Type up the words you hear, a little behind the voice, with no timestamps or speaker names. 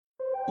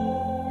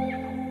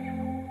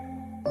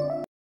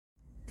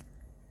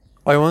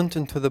I went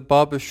into the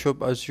barber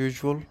shop as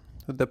usual,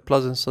 with the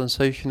pleasant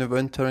sensation of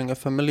entering a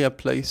familiar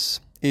place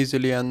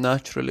easily and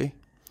naturally.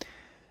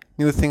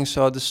 New things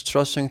are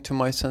distressing to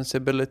my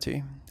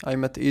sensibility.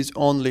 I'm at ease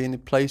only in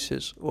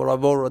places where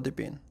I've already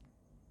been.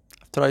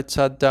 After I'd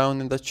sat down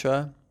in the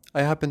chair,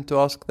 I happened to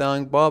ask the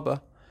young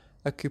barber,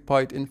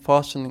 occupied in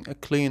fastening a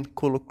clean,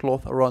 cool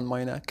cloth around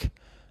my neck,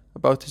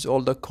 about his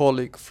older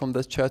colleague from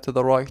the chair to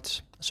the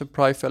right, a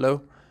spry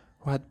fellow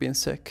who had been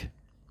sick.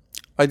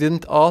 I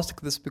didn't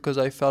ask this because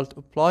I felt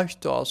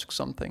obliged to ask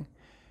something.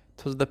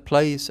 It was the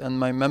place and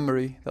my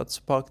memory that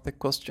sparked the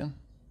question.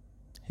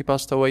 He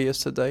passed away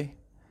yesterday,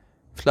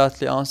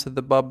 flatly answered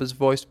the barber's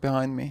voice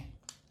behind me.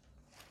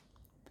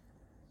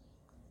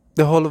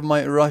 The whole of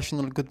my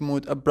irrational good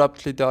mood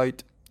abruptly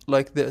died,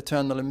 like the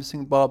eternally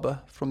missing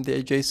barber from the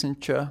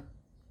adjacent chair.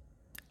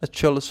 A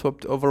chill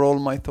swept over all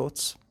my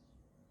thoughts.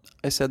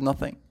 I said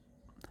nothing.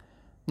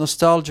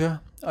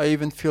 Nostalgia, I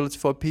even feel it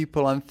for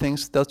people and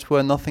things that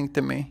were nothing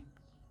to me.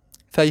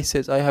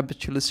 Faces I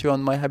habitually see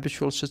on my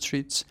habitual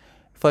streets.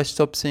 If I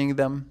stop seeing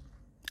them,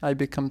 I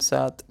become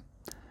sad.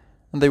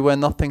 And they were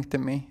nothing to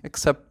me,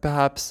 except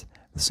perhaps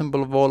the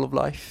symbol of all of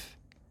life.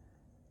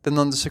 The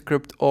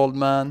nondescript old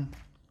man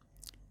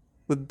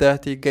with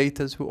dirty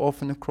gaiters who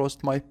often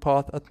crossed my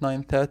path at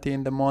 9:30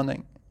 in the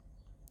morning.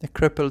 The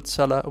crippled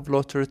seller of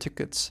lottery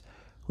tickets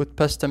who'd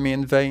pester me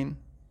in vain.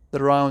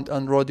 The round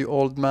and ruddy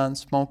old man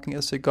smoking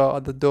a cigar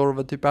at the door of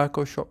a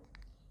tobacco shop.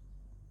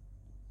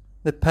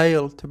 The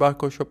pale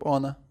tobacco shop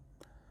owner.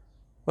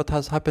 What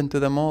has happened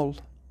to them all?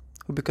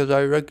 Who, because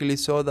I regularly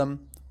saw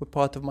them, were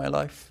part of my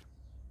life.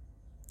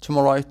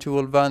 Tomorrow I too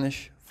will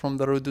vanish from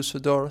the Rue du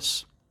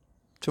Sodorus.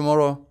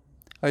 Tomorrow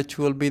I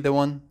too will be the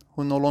one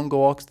who no longer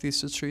walks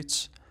these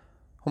streets,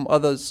 whom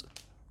others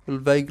will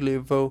vaguely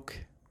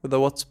evoke with the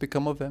what's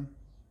become of him.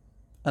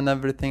 And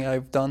everything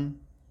I've done,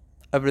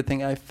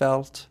 everything I've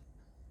felt,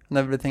 and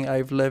everything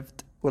I've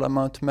lived will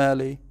amount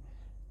merely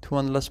to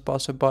one less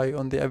passerby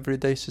on the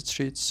everyday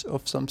streets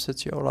of some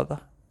city or other.